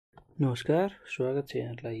नमस्कार, स्वागत छ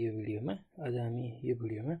यहाँलाई यो भिडियोमा। आज हामी यो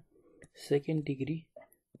भिडियोमा सेकेन्ड डिग्री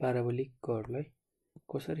प्याराबोलिक कर्वलाई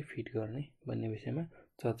कसरी फिट गर्ने भन्ने विषयमा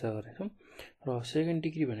चर्चा गर्नेछौं। र सेकेन्ड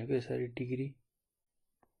डिग्री भनेको यसरी डिग्री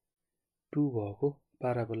 2 भएको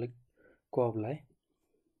प्याराबोलिक कर्वलाई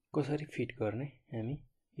कसरी फिट गर्ने हामी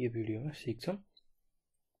यो भिडियोमा सिक्छौं।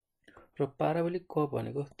 र प्याराबोलिक कर्व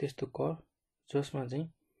भनेको त्यस्तो कर्व जसमा चाहिँ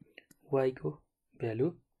y को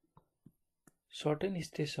भ्यालु सर्टेन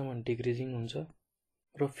स्टेजसम्म डिक्रिजिङ हुन्छ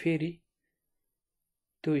र फेरि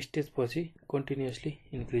त्यो स्टेज पछि कन्टिन्युअसली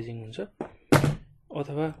इन्क्रिजिङ हुन्छ,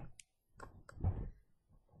 अथवा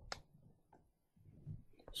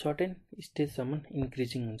सर्टेन स्टेजसम्म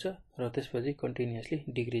इन्क्रिजिङ हुन्छ र त्यसपछि कन्टिन्युअसली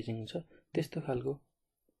डिक्रिजिङ हुन्छ। त्यस्तो खालको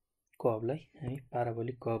कर्वलाई हामी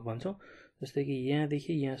प्याराबोलिक कर्व भन्छौं। जस्तै कि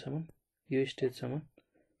यहाँदेखि यहाँसम्म यो स्टेजसम्म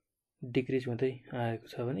डिक्रिज हुँदै आएको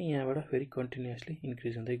छ भने यहाँबाट फेरि कन्टिन्युअसली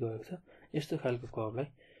इन्क्रिज हुँदै गएको छ। यस्तो खालको कर्वलाई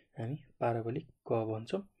हामी प्याराबोलिक कर्व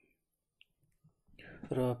भन्छौं।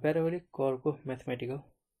 र प्याराबोलिक कर्वको mathematical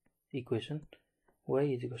equation y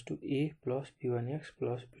 = a + b1x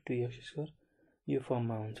 + b2x² यो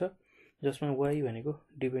फर्ममा हुन्छ, जसमा y भनेको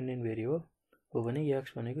डिपेन्डेन्ट भेरिएबल हो भने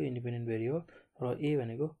x भनेको इन्डिपेन्डेन्ट भेरिएबल र a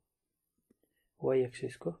भनेको y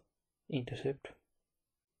एक्सिस को इन्टरसेप्ट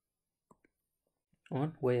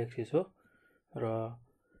अन y एक्सिस हो। र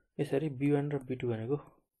यसरी b1 र b2 भनेको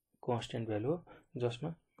constant भ्यालु हो, जसमा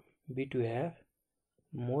b2 have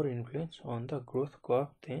more influence on the growth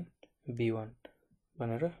curve than b1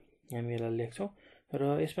 भनेर हामी यसलाई लेख्छौं। र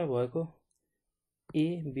यसमा भएको a,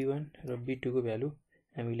 b1 र b2 को भ्यालु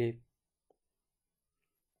हामीले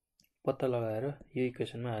पत्ता लगाएर यो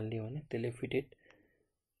इक्वेसनमा हाल्ने हो भने त्यसले फिटेड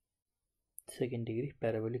सेकेन्ड डिग्री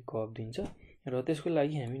प्याराबोलिक कर्व दिन्छ। र त्यसको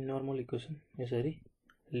लागि हामी नर्मल इक्वेसन यसरी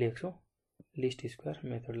लेख्छौं, लिस्ट स्क्वायर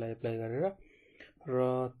मेथडलाई एप्लाई गरेर। र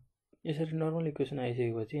यसरी नर्मल इक्वेसन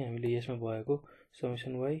आइसकेपछि हामीले यसमा भएको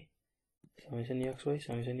summation y, summation xy,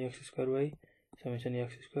 summation x²y, summation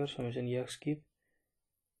x², summation x³,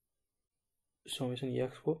 summation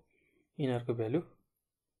x4 यिनीहरुको value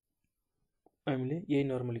हामीले यही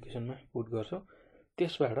नर्मल इक्वेसनमा पुट गर्छौं।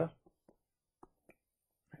 त्यसबाट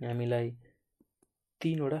हामीलाई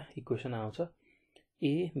तीनवटा इक्वेसन आउँछ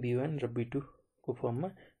a, b1 र b2 को फर्ममा।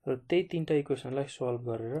 र त्यही तीनटा इक्वेसनलाई सल्भ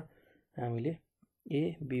गरेर हामीले a,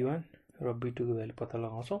 b1 र b2 को भ्यालु पत्ता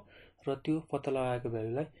लगाउँछौं। र त्यो पत्ता लगाएको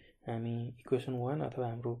भ्यालुलाई हामी इक्वेसन 1 अथवा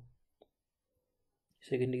हाम्रो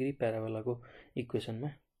सेकेन्ड डिग्री प्याराबोलाको इक्वेसनमा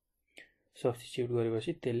सब्स्टिट्युट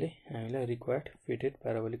गरेपछि त्यसले हामीलाई रिक्वायर्ड फिटेड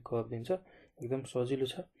प्याराबोलिक कर्व दिन्छ। एकदम सजिलो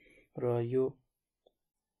छ। र यो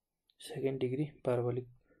सेकेन्ड डिग्री प्याराबोलिक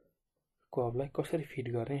कर्वलाई कसरी फिट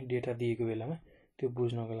गर्ने डेटा दिएको बेलामा त्यो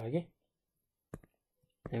बुझ्नको लागि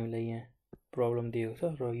हामीलाई यहाँ प्रब्लम दिएको छ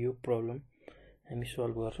र यो प्रब्लम हामी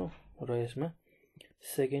सल्भ गर्छौं। र यसमा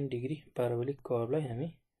सेकेन्ड डिग्री प्याराबोलिक कर्वलाई हामी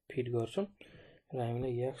फिट गर्छौं। र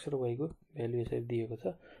हामीलाई x र y को भ्यालु यसरी दिएको छ।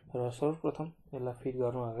 र सर्वप्रथम यसलाई फिट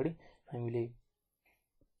गर्नु अगाडि हामीले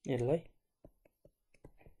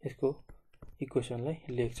यसको इक्वेसनलाई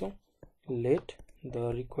लेख्छौं। Let the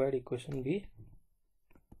required equation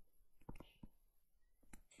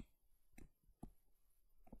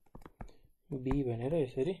be भनेर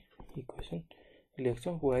यसरी इक्वेसन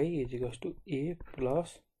लेख्छौं। y = a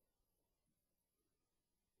 +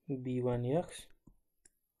 b1x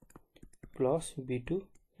 +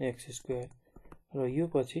 b2x²। र यो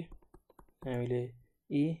पछि हामीले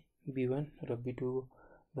a, b1 र b2 को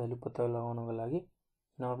भ्यालु पत्ता लगाउनको लागि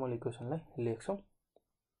नर्मल इक्वेसनलाई लेख्छौं।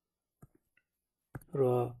 र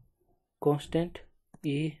कन्स्ट्यान्ट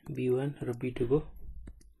a, b1 र b2 को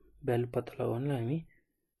भ्यालु पत्ता लगाउनलाई हामी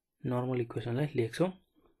नर्मल इक्वेसनलाई लेख्छौं।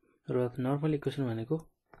 र नर्मल इक्वेसन भनेको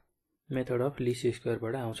मेथड अफ लिस्ट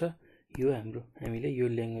स्क्वायरबाट आउँछ। यो हामीले यो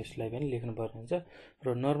ल्याङ्ग्वेजलाई पनि लेख्नु पर्ने हुन्छ। र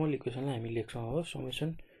नर्मल इक्वेसनलाई हामी लेख्छौं अब summation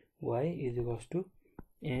y =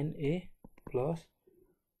 na +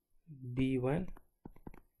 b1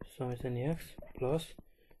 summation x +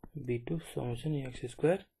 b2 summation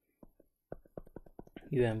x²।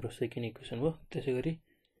 यो हाम्रो सेकेन्ड इक्वेसन हो। त्यसैगरी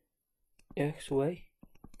xy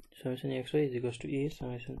summation xy = a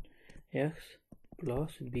summation x +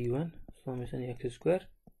 b1 summation x²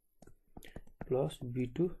 +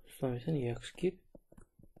 b2 summation x³।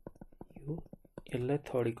 यो यसलाई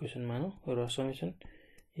थर्ड इक्वेसन मानौं। र summation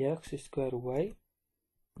x² y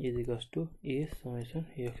 = a summation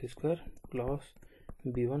x²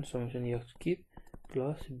 + b1 summation x³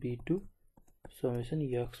 + b2 summation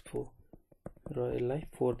x4। र यसलाई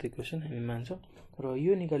fourth equation हामी मान्छौं। र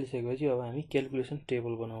यो निकालिसकेपछि अब हामी क्याल्कुलेसन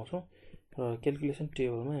टेबल बनाउँछौं। र क्याल्कुलेसन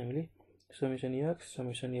टेबलमा हामीले summation x,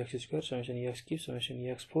 summation x², summation x³, summation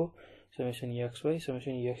x4, summation xy,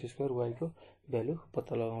 summation x² y को भ्यालु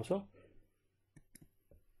पत्ता लगाउँछौं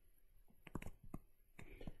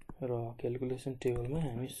र क्याल्कुलेसन टेबलमा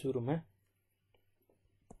हामी सुरुमा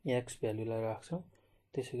x भ्यालुलाई राख्छौं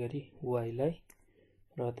त्यसैगरी y लाई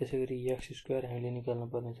र त्यसैगरी x स्क्वायर हामीले निकाल्नु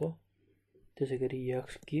पर्ने छ त्यसैगरी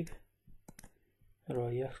x क्यूब र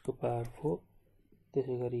x को पावर 4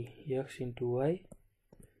 त्यसैगरी x into y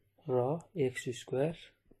र x स्क्वायर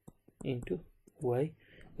into y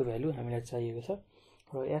को भ्यालु हामीलाई चाहिएको छ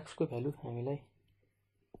र x को भ्यालु हामीलाई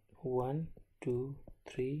 1 2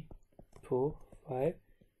 3 4 5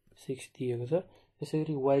 6 दिएको छ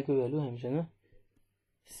त्यसैगरी y को भ्यालु हामीसँग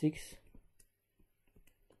 6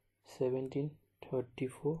 17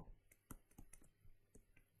 34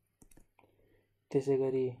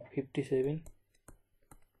 त्यसैगरी 57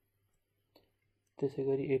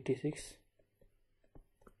 त्यसैगरी 86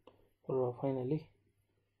 र फाइनली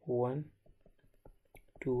 1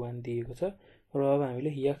 2 1 दिएको छ र अब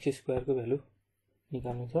हामीले x स्क्वायर को भ्यालु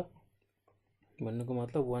निकाल्नु छ भन्नुको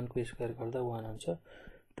मतलब 1 को स्क्वायर गर्दा 1 हुन्छ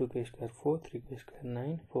 2 को स्क्वायर 4 3 को स्क्वायर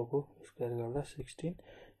 9 4 को स्क्वायर गर्दा 16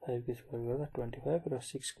 5 को स्क्वायर गर्दा 25 र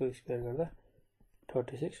 6 को स्क्वायर गर्दा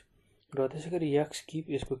 36 र त्यसैगरी x क्यूब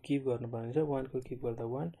यसको क्यूब गर्नुपर्ने छ 1 को क्यूब गर्दा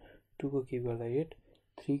 1 2 को क्यूब गर्दा 8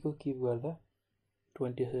 3 को क्यूब गर्दा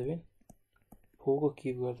 27 4 को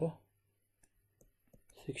क्यूब गर्दा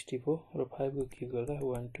 64 र 5 को क्यूब गर्दा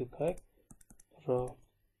 125 र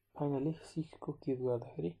फाइनली 6 को क्यूब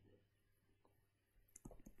गर्दाखेरि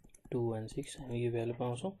 216 हामी यो भ्यालु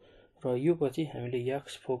पाउँछौं र यो पछि हामीले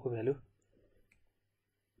x4 को भ्यालु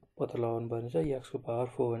पत्ता लगाउनु पर्ने छ x को पावर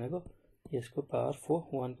 4 भनेको यसको पावर 4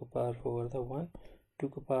 1 को पावर 4 गर्दा 1 2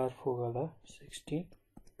 को पावर 4 गर्दा 16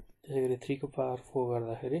 त्यसैगरी 3 को पावर 4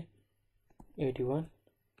 गर्दाखेरि 81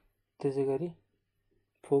 त्यसैगरी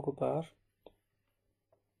 4 को पावर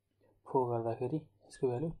 4 गर्दाखेरि यसको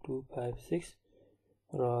भ्यालु 256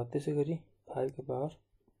 र त्यसैगरी 5 को पावर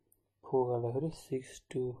 4 गर्दाखेरि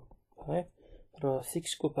 625 र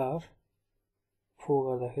 6 को पावर 4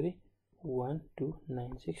 गर्दाखेरि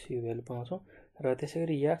 1296 यो भ्यालु पाउँछौं र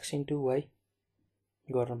त्यसैगरी x into y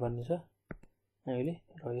गर्नुपर्ने छ हामीले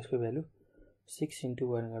र यसको भ्यालु 6 into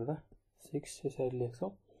 1 गर्दा 6 यसरी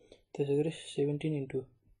लेख्छौं त्यसैगरी 17 into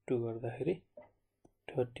 2 गर्दाखेरि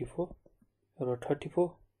 34 र 34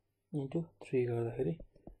 into 3 गर्दाखेरि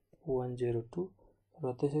 102 र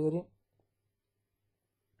त्यसैगरी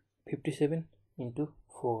 57 into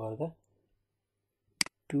 4 गर्दा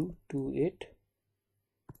 228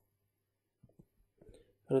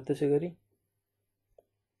 र त्यसैगरी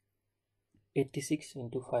 86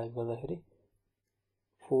 into 5 गर्दाखेरि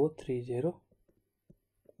 430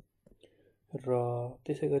 र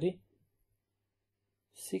त्यसैगरी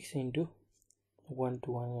 6 into 1 to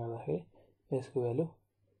 1 गर्दाखेरि यसको भ्यालु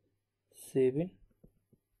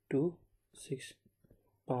 726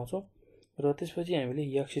 पाउँछौं र त्यसपछि हामीले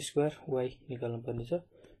x स्क्वायर y निकाल्नु पर्ने छ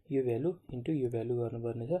यो भ्यालु इन्टु यो भ्यालु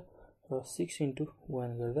गर्नुपर्ने छ र 6 into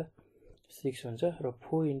 1 गर्दा 6 हुन्छ र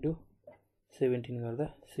 4 into 17 गर्दा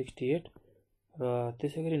 68 र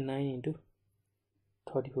त्यसैगरी 9 into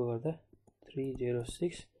 34 गर्दा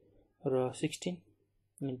 306 र 16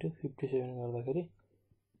 into 57 गर्दाखेरि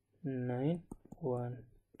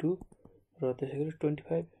 912 र त्यसैगरी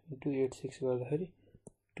 25 into 86 गर्दाखेरि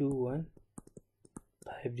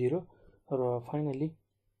 2150 र फाइनली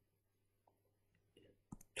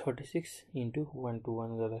 36 into 1 to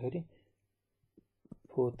 1 गर्दाखेरि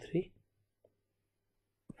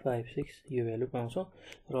 4356 यो भ्यालु पाउँछौं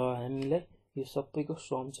र हामीलाई यो सबैको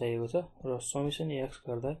सम चाहिएको छ र समेसन x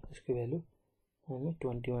गर्दा यसको भ्यालु हामी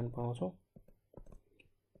 21 पाउँछौं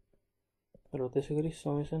र त्यसैगरी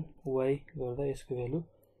समेसन y गर्दा यसको भ्यालु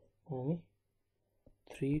हामी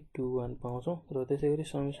 321 पाउँछौं र त्यसैगरी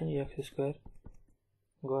समेसन x स्क्वायर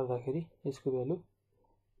गर्दाखेरि यसको भ्यालु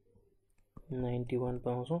 91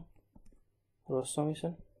 पाउँछौं र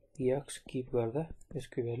समेसन x क्यूब गर्दा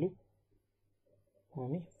यसको भ्यालु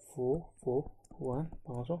हामी 441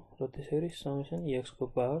 पाउँछौं र त्यसैगरी समेसन x को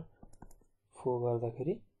पावर 4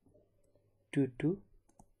 गर्दाखेरि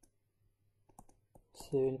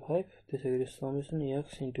 2275 त्यसैगरी समेसन x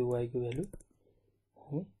into y को भ्यालु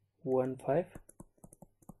हामी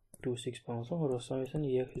 1526 पाउँछौं र summation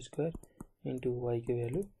x square into y को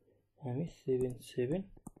भ्यालु हामी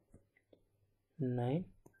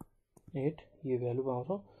 7798 यो भ्यालु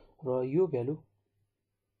पाउँछौं र यो भ्यालु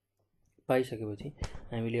पाइसकेपछि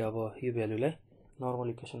हामीले अब यो भ्यालुलाई नर्मल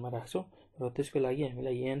इक्वेसनमा राख्छौं र त्यसको लागि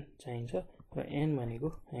हामीलाई n चाहिन्छ र n भनेको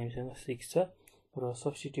हामीसँग 6 छ र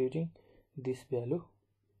सब्स्टिट्युटिङ this value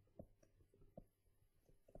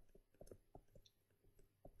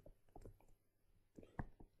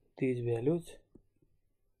these values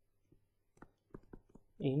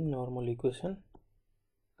in normal equation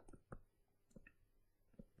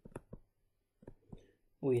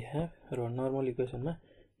we have र नर्मल इक्वेसनमा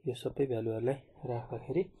यो सबै भ्यालुहरुलाई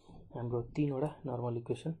राख्दाखेरि हाम्रो 3 वटा नर्मल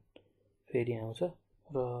इक्वेसन फेरि आउँछ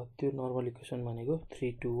र त्यो नर्मल इक्वेसन भनेको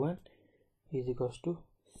 3 2 1 is equals to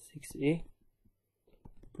 6a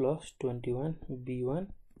plus 21 b1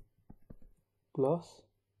 plus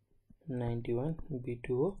 91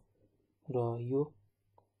 b2 हो र यो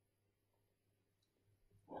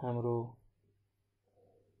हाम्रो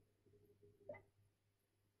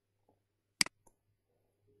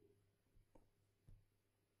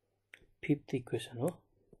फिफ्थ इक्वेसन हो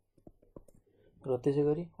र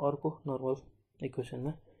त्यसैगरी अर्को नर्मल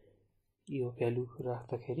इक्वेसनमा यो भ्यालु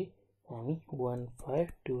राख्दाखेरि हामी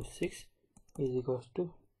 1526 is equals to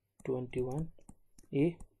 21a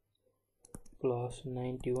plus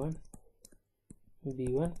 91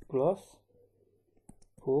 b1 plus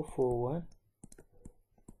 441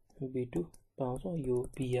 b2 पाउँछौं यो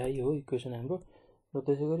bi हो इक्वेसन हाम्रो र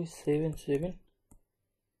त्यसैगरी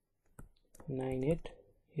 7798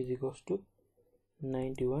 is equals to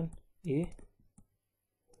 91a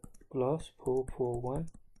plus 441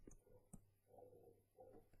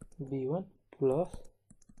 b1 plus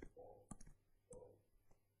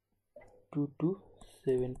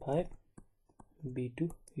 2275 b2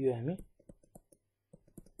 यो हामी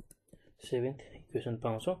 7th इक्वेसन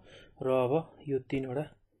पाउँछौं र अब यो 3 वटा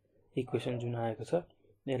इक्वेसन जुन आएको छ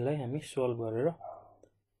यसलाई हामी सल्भ गरेर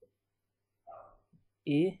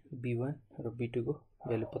a b1 र b2 को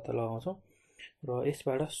भ्यालु पत्ता लगाउँछौं र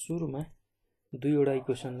यसबाट सुरुमा 2 वटा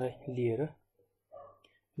इक्वेसनलाई लिएर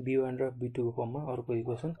b1 र b2 को फर्ममा अर्को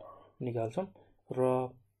इक्वेसन निकाल्छौं र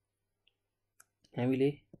हामीले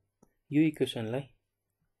यो इक्वेसनलाई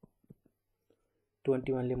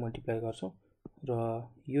 21 ले मल्टिप्लाई गर्छौं र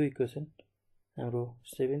यो इक्वेसन हाम्रो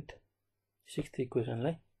 6th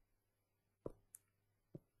इक्वेसनलाई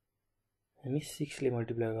हामी 6 ले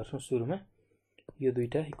मल्टिप्लाई गर्छौं सुरुमा यो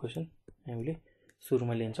दुईटा इक्वेसन हामीले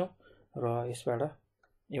सुरुमा लिन्छौं र यसबाट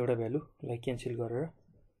एउटा भ्यालुलाई क्यान्सल गरेर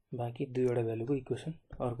बाँकी 2 वटा भ्यालुको इक्वेसन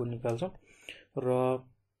अर्को निकाल्छौं र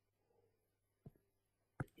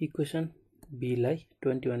इक्वेसन b लाई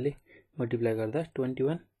 21 ले मल्टिप्लाई गर्दा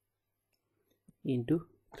 21 इन्टु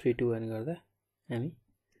 321 गर्दा हामी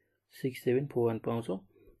 6741 पाउँछौं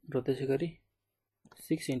र त्यसैगरी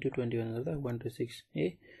 6 इन्टु 21 गर्दा 126a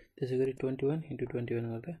त्यसैगरी 21 इन्टु 21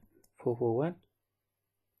 गर्दा 441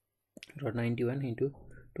 र 91 इन्टु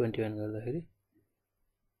 21 गर्दाखेरि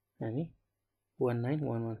हामी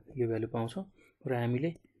 1911 यो भ्यालु पाउँछौं र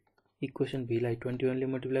हामीले इक्वेसन b लाई 21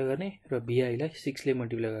 ले मल्टिप्लाई गर्ने र bi लाई 6 ले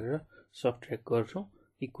मल्टिप्लाई गरेर सबट्र्याक्ट गर्छौं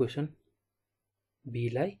इक्वेसन b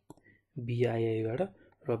लाई bii बाट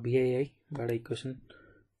र bii बाट इक्वेसन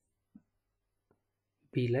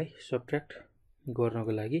b लाई सबट्र्याक्ट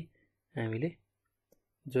गर्नको लागि हामीले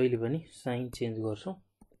जहिले पनि साइन चेन्ज गर्छौं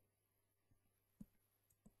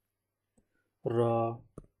र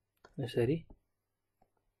यसरी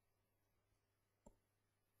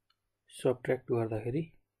सबट्र्याक्ट गर्दाखेरि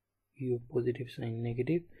यो पोजिटिभ साइन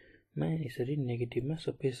नेगेटिभ मा यसरी नेगेटिभ मा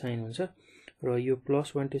सबै साइन हुन्छ र यो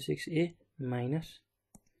प्लस 126a माइनस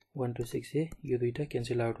 126a यो दुईटा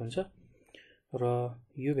क्यान्सल आउट हुन्छ र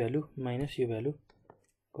यो भ्यालु माइनस यो भ्यालु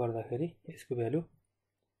गर्दाखेरि यसको भ्यालु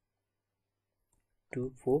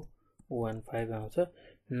 2415 आउँछ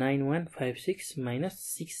 9156 माइनस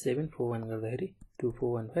 6741 गर्दाखेरि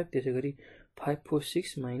 2415 त्यसैगरी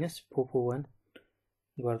 546 माइनस 441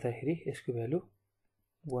 गर्दाखेरि यसको भ्यालु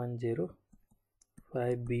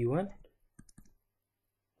 105b1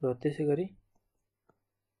 र त्यसैगरी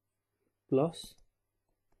प्लस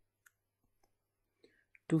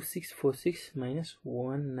 2646 माइनस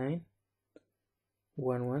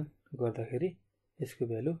 1911 गर्दाखेरि यसको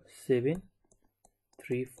भ्यालु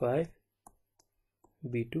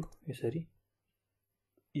 735b2 यसरी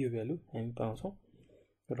यो भ्यालु हामी पाउँछौं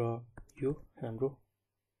र यो हाम्रो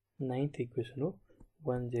 9th इक्वेसन हो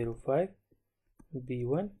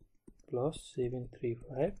 105b1 plus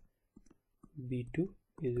 735b2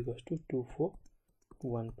 is equals to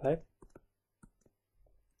 2415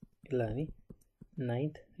 यसलाई हामी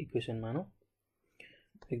 9th इक्वेसन मानौं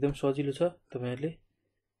एकदम सजिलो छ तपाईहरुले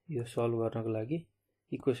यो सल्भ गर्नको लागि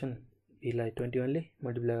इक्वेसन b लाई 21 ले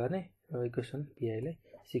मल्टिप्लाई गर्ने र इक्वेसन bi लाई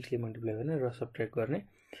 6 ले मल्टिप्लाई गर्ने र सबट्र्याक्ट गर्ने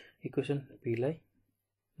इक्वेसन b लाई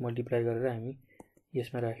मल्टिप्लाई गरेर हामी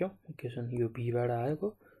यसमा राख्यौं इक्वेसन यो b बाट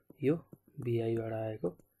आएको यो bi बाट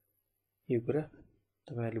आएको यो कुरा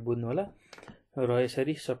तपाईहरुले बुझ्नु होला र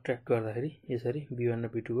यसरी सबट्र्याक्ट गर्दाखेरि यसरी b1 र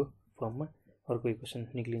b2 को फर्ममा अर्को इक्वेसन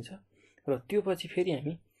निक्लिन्छ र त्यो पछि फेरि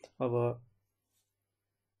हामी अब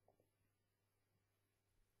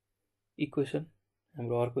इक्वेसन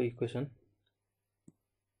हाम्रो अर्को इक्वेसन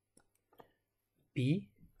b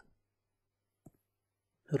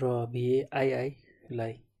र VAII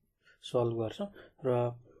लाई सल्भ गर्छौं र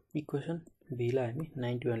इक्वेसन b लाई हामी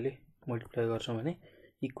 91 ले मल्टिप्लाई गर्छौं भने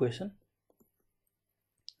इक्वेसन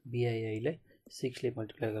VAI लाई 6 ले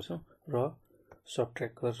मल्टिप्लाई गर्छौं र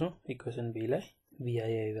सबट्र्याक्ट गर्छौं इक्वेसन b लाई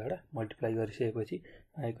VAI बाट मल्टिप्लाई गरिसकेपछि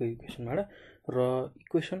आएको इक्वेसनबाट र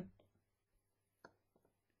इक्वेसन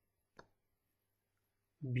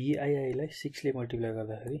VAI लाई 6 ले मल्टिप्लाई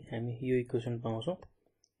गर्दाखेरि हामी यो इक्वेसन पाउँछौं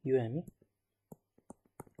यो हामी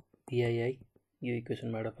VAI यो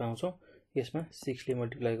इक्वेसनबाट पाउँछौं यसमा 6 ले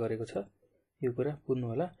मल्टिप्लाई गरेको छ यो कुरा बुझ्नु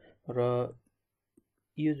होला र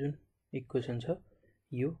यो जुन इक्वेसन छ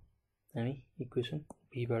यो हामी इक्वेसन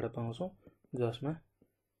b बाट पाउँछौं जसमा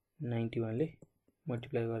 91 ले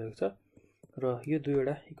मल्टिप्लाई गरेको छ र यो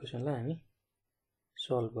दुईवटा इक्वेसनलाई हामी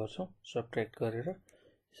सल्भ गर्छौं सबट्र्याक्ट गरेर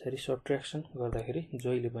यसरी सबट्र्याक्सन गर्दाखेरि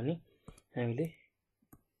जहिले पनि हामीले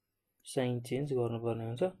साइन चेन्ज गर्नुपर्ने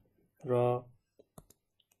हुन्छ र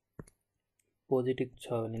पोजिटिभ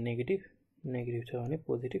छ भने नेगेटिभ नेगेटिभ छ भने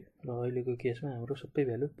पोजिटिभ र अहिलेको केसमा हाम्रो सबै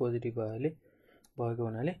भ्यालु पोजिटिभ भएको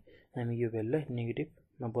हुनाले हामी यो भ्यालुलाई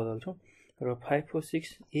नेगेटिभमा बदल्छौं र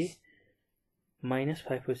 546a माइनस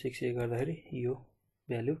 546a गर्दाखेरि यो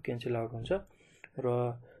भ्यालु क्यान्सल आउट हुन्छ र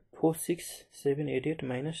 46788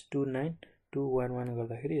 माइनस 29211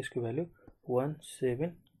 गर्दाखेरि यसको भ्यालु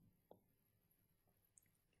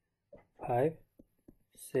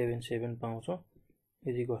 17577 पाउँछौं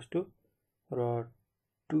इज इक्वल्स टु र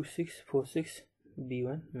 2646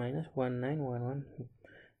 b1 माइनस 1911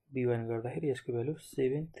 b1 गर्दाखेरि यसको value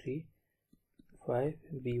 735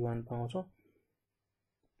 b1 पाउँछौं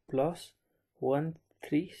plus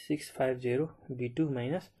 13650 b2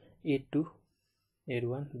 minus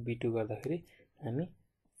 8281 b2 गर्दाखेरि हामी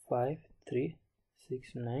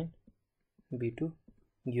 5369 b2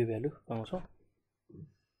 यो भ्यालु पाउँछौं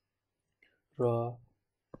र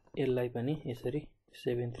यसलाई पनि यसरी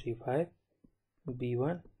 735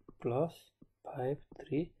 b1 plus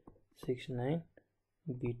 5369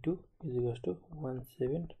 b2 is equals to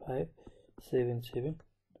 17577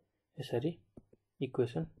 यसरी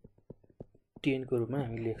इक्वेसन 10 को रूपमा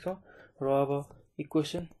हामी लेख्छौं र अब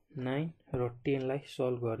इक्वेसन 9 र 10 लाई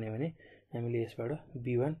सल्भ गर्ने भने हामीले यसबाट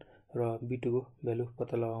b1 र b2 को भ्यालु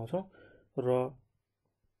पत्ता लगाउँछौं र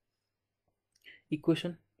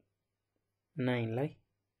इक्वेसन 9 लाई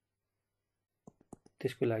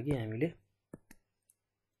त्यसको लागि हामीले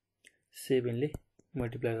 7 ले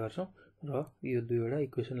मल्टिप्लाई गर्छौं र यो दुईवटा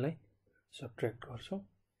इक्वेसनलाई सबट्र्याक्ट गर्छौं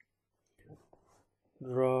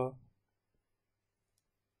र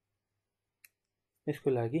यसको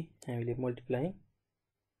लागि हामीले मल्टिप्लाइङ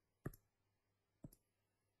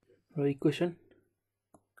र इक्वेसन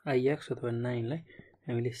ix अथवा 9 लाई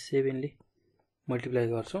हामीले 7 ले मल्टिप्लाई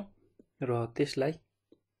गर्छौं र त्यसलाई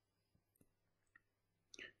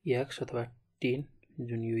x अथवा 10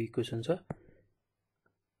 जुन यो इक्वेसन छ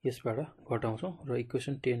यसबाट घटाउँछौं र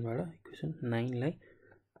इक्वेसन 10 बाट इक्वेसन 9 लाई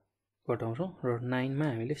घटाउँछौं र 9 मा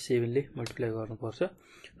हामीले 7 ले मल्टिप्लाई गर्नुपर्छ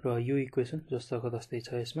र यो इक्वेसन जस्ताको तस्तै छ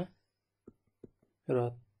यसमा र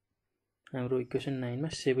हाम्रो इक्वेसन 9 मा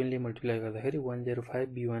 7 ले मल्टिप्लाई गर्दाखेरि 105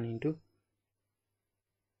 b1 इन्टु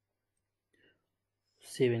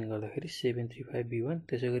 7 गर्दाखेरि 735 b1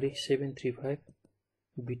 त्यसैगरी 735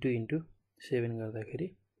 b2 इन्टु 7 गर्दाखेरि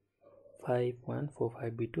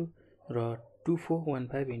 5145 b2 र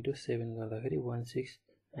 2415 इन्टु 7 गर्दाखेरि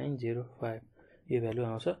 16905 यो भ्यालु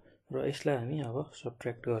आउँछ र यसलाई हामी अब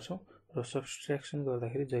सबट्र्याक्ट गर्छौं र सबट्र्याक्सन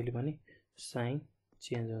गर्दाखेरि जहिले पनि साइन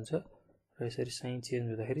चेन्ज हुन्छ र यसरी साइन चेन्ज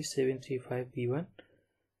हुँदाखेरि 735 b1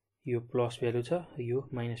 यो प्लस भ्यालु छ यो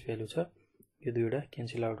माइनस भ्यालु छ यो दुईवटा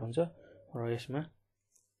क्यान्सल आउट हुन्छ र यसमा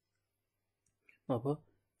अब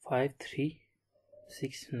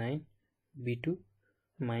 5369 b2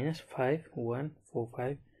 माइनस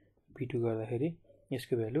 5145 b2 गर्दाखेरि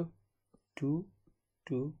यसको value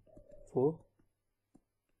 224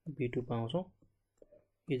 b2 पाउँछौं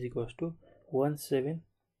is equals to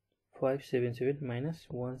 17577 minus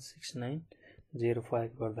 16905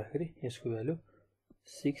 गर्दाखेरि यसको भ्यालु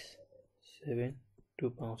 672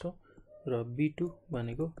 पाउँछौं र b2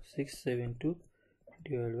 भनेको 672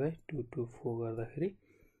 डिवाइड बाइ 224 गर्दाखेरि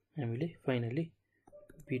हामीले फाइनली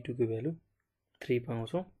b2 को भ्यालु 3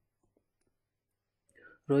 पाउँछौं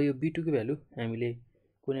र यो b2 को भ्यालु हामीले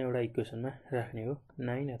कुनै एउटा इक्वेसनमा राख्ने हो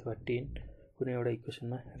 9 अथवा 10 कुनै एउटा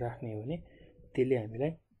इक्वेसनमा राख्ने हो भने त्यसले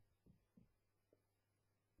हामीलाई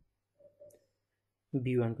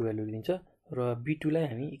b1 को भ्यालु दिन्छ र b2 लाई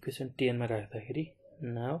हामी इक्वेसन 10 मा राख्दाखेरि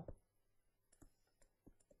नाउ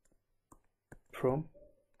फ्रम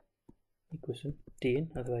इक्वेसन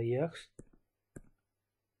 10 अथवा x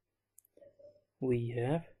we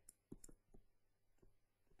have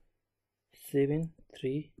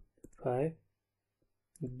 735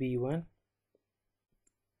 b1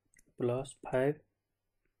 plus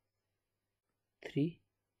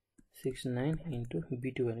 5369 into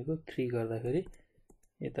b2 भनेको 3 गर्दाखेरि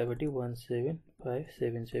यतापट्टि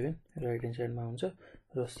 17577 राइट ह्यान्ड साइडमा हुन्छ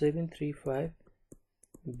र 735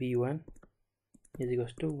 b1 is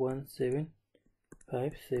equals to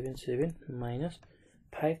 17577 minus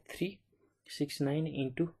 5369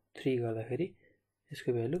 into 3 गर्दाखेरि यसको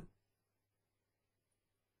भ्यालु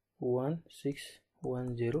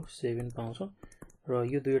 16107 पाउँछौं र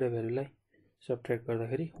यो दुईवटा भ्यालुलाई सबट्र्याक्ट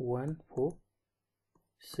गर्दाखेरि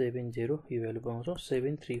 1470 यो value पाउँछौं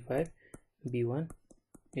 735 b1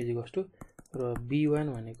 is equals to र b1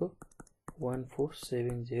 भनेको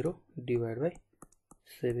 1470 डिवाइड बाइ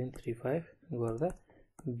 735 गर्दा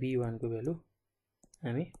b1 को भ्यालु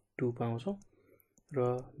हामी 2 पाउँछौं र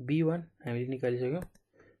b1 हामीले निकालिसक्यौं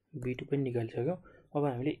b2 पनि निकालिसक्यौं अब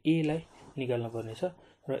हामीले a लाई निकाल्न पर्ने छ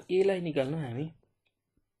र a लाई निकाल्न हामी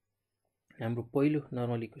हाम्रो पहिलो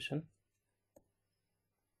नर्मल इक्वेसन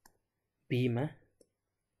b मा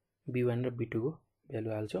b1 र b2 को भ्यालु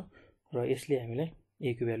हाल्छौं र यसले हामीलाई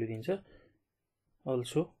a को भ्यालु दिन्छ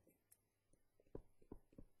also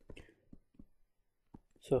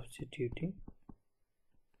substituting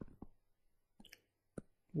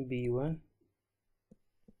b1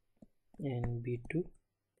 and b2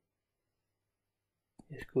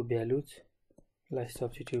 यसको भ्यालुज लाई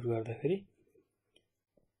सब्स्टिट्युट गर्दाखेरि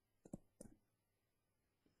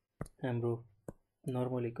हाम्रो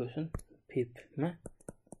नर्मल इक्वेसन 5th मा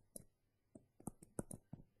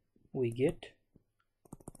we get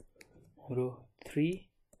हाम्रो 3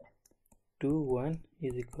 2 1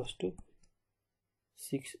 is equals to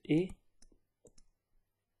 6a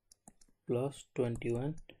plus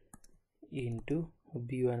 21 into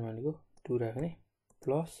b1 भनेको 2 राख्ने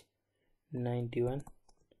plus 91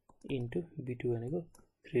 into b2 भनेको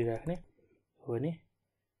 3 राख्ने हो भने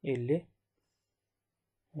यसले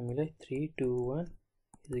हामीलाई 3 2 1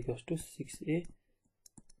 is equals to 6a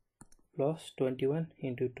plus 21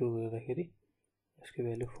 into 2 गर्दाखेरि यसको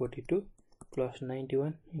भ्यालु 42 plus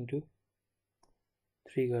 91 into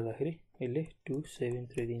 3 गर्दाखेरि यसले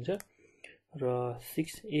 273 दिन्छ र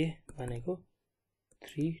 6a भनेको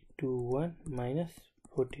 321 minus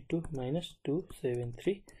 42 minus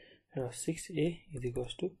 273 र 6a is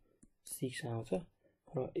equals to 6 आउँछ र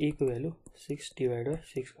a को भ्यालु 6 डिवाइड बाइ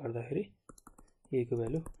 6 गर्दाखेरि a को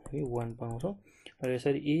भ्यालु हामी 1 पाउँछौं र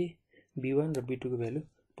यसरी a b1 र b2 को भ्यालु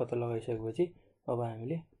पत्ता लगाइसकेपछि अब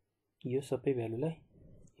हामीले यो सबै भ्यालुलाई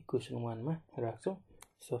इक्वेसन 1 मा राख्छौं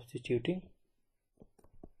सब्स्टिट्युटिङ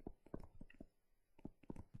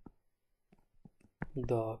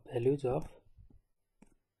the values of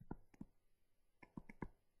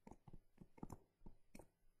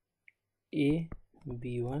a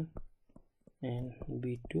b1 and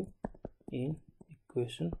b2 in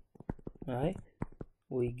equation I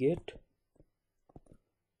we get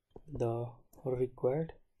the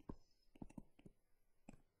required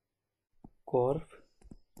curve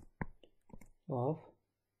of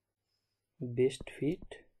best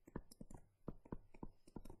fit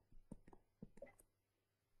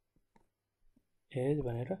as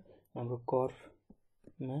भनेर हाम्रो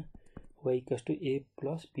कर्व मा y equals to a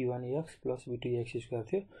plus b1x plus b2x square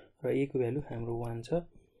थियो र a को value हाम्रो 1 छ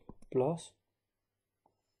plus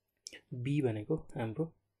b भनेको हाम्रो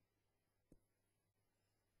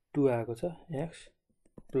 2 आएको छ x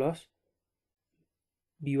प्लस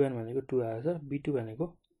b1 भनेको 2 आएको छ b2 भनेको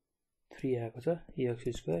 3 आएको छ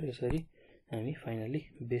x स्क्वायर यसरी हामी फाइनली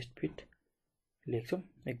बेस्ट फिट लेख्छौं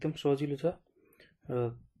एकदम सजिलो छ र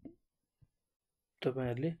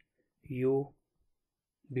तपाईहरुले यो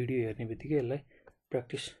भिडियो हेर्ने बित्तिकै यसलाई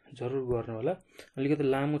प्र्याक्टिस जरुर गर्नु होला अलिकति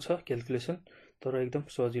लामो छ क्याल्कुलेसन तर एकदम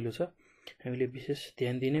सजिलो छ हामीले विशेष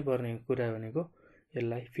ध्यान दिनै पर्ने कुरा भनेको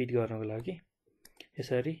यसलाई फिट गर्नको लागि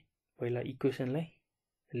यसरी पहिला इक्वेसनलाई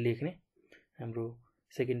लेख्ने हाम्रो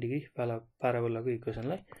सेकेन्ड डिग्री पाराबोलाको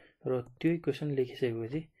इक्वेसनलाई र त्यो इक्वेसन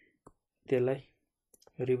लेखिसकेपछि त्यसलाई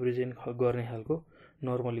रिप्रेजेन्ट गर्ने खालको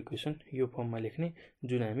नर्मल इक्वेसन यो फर्ममा लेख्ने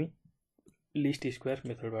जुन हामी लिस्ट स्क्वायर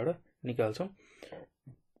मेथडबाट निकाल्छौं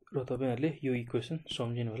र तपाईहरुले यो इक्वेसन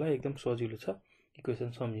सम्झिनु होला एकदम सजिलो छ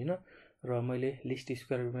इक्वेसन सम्झिन र मैले list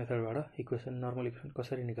square मेथडबाट equation normal equation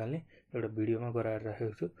कसरी निकाल्ने एउटा भिडियोमा गराएर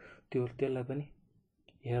राखेको छु त्यसलाई पनि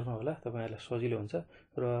हेर्नु होला तपाईहरुलाई सजिलो हुन्छ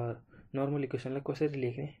र नर्मल इक्वेसनलाई कसरी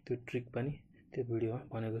लेख्ने त्यो ट्रिक पनि त्यो भिडियोमा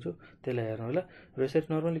भनेको छु त्यसलाई हेर्नु होला र यसरी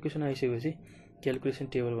नर्मल इक्वेसन आइसकेपछि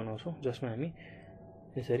क्याल्कुलेसन टेबल बनाउँछौं जसमा हामी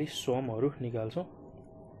यसरी समहरु निकाल्छौं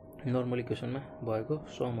नर्मल इक्वेसनमा भएको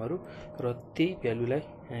समहरु र त्यही भ्यालुलाई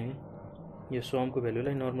हामी यो समको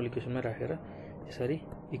भ्यालुलाई नर्मल इक्वेसनमा राखेर यसरी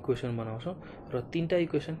इक्वेसन बनाउँछौँ र तीनटा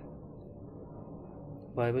इक्वेसन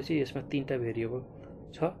भएपछि यसमा तीनटा भेरिएबल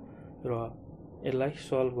छ र यसलाई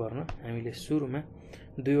सल्भ गर्न हामीले सुरुमा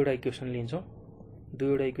दुईवटा इक्वेसन लिन्छौँ।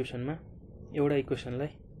 दुईवटा इक्वेसनमा एउटा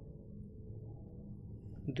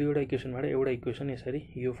इक्वेसनबाट एउटा इक्वेसन यसरी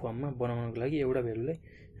यो फर्ममा बनाउनको लागि एउटा भ्यालुलाई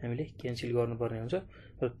हामीले क्यान्सल गर्नुपर्ने हुन्छ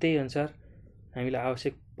र त्यही अनुसार हामीलाई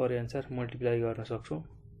आवश्यक परे अनुसार मल्टिप्लाई गर्न सक्छौँ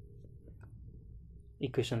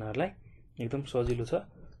इक्वेसनहरुलाई। एकदम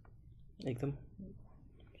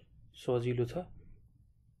सजिलो छ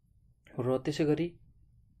र त्यसैगरी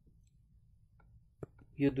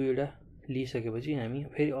यो दुईवटा लिइसकेपछि हामी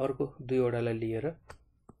फेरि अर्को दुईवटालाई लिएर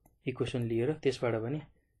इक्वेसन लिएर त्यसबाट पनि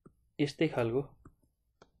यस्तै खालको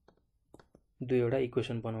दुईवटा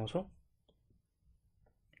इक्वेसन बनाउँछौँ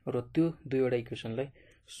र त्यो दुईवटा इक्वेसनलाई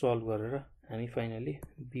सल्भ गरेर हामी फाइनली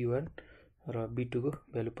b1 र b2 को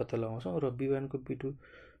भ्यालु पत्ता लगाउँछौँ र b1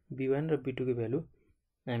 र b2 को भ्यालु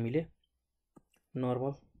हामीले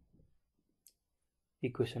नर्मल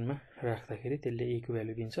इक्वेसनमा राख्दाखेरि त्यसले a को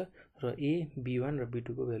भ्यालु दिन्छ र a b1 र b2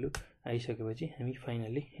 को भ्यालु आइसकेपछि हामी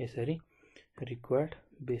फाइनली यसरी रिक्वायर्ड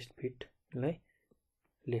बेस्ट फिट लाई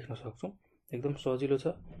लेख्न सक्छौं। एकदम सजिलो छ।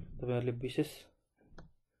 तपाईहरुले विशेष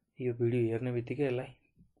यो भिडियो हेर्ने बित्तिकै यसलाई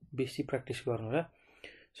बेसी प्र्याक्टिस गर्नु होला।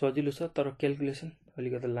 सजिलो छ तर क्याल्कुलेसन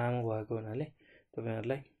अलिकति लामो भएको हुनाले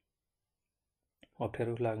तपाईहरुलाई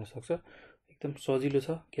अप्ठ्यारो लाग्न सक्छ। एकदम सजिलो छ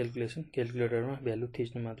क्याल्कुलेसन। क्याल्कुलेटरमा भ्यालु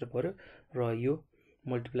थिच्नु मात्र पर्यो र यो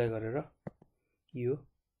मल्टिप्लाई गरेर यो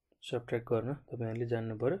सबट्र्याक्ट गर्न तपाईहरुले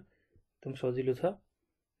जान्नु पर्यो। एकदम सजिलो छ।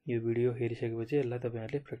 यो भिडियो हेरिसकेपछि यसलाई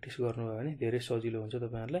तपाईहरुले प्र्याक्टिस गर्नुभयो भने धेरै सजिलो हुन्छ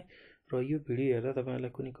तपाईहरुलाई। र यो भिडियो हेर्दा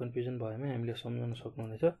तपाईहरुलाई कुनै कन्फ्युजन भएमा हामीले सम्झाउन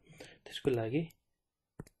सक्नुहुनेछ। त्यसको लागि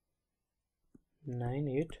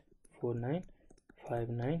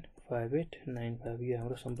 9849595895 यो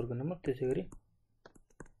हाम्रो सम्पर्क नम्बर। त्यसैगरी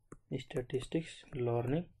स्ट्याटिस्टिक्स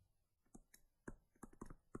लर्निङ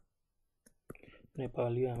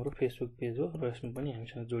नेपाल यो हाम्रो फेसबुक पेज हो र यसमा पनि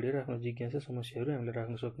हामीसँग जोडेर आफ्नो जिज्ञासा समस्याहरू हामीले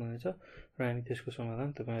राख्न सक्नुहुनेछ र हामी त्यसको समाधान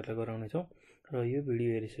तपाईहरुलाई गराउने छौं। र यो भिडियो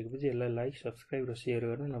हेरिसकेपछि यसलाई लाइक, सब्स्क्राइब र शेयर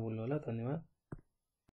गर्न नभुल्नु होला। धन्यवाद।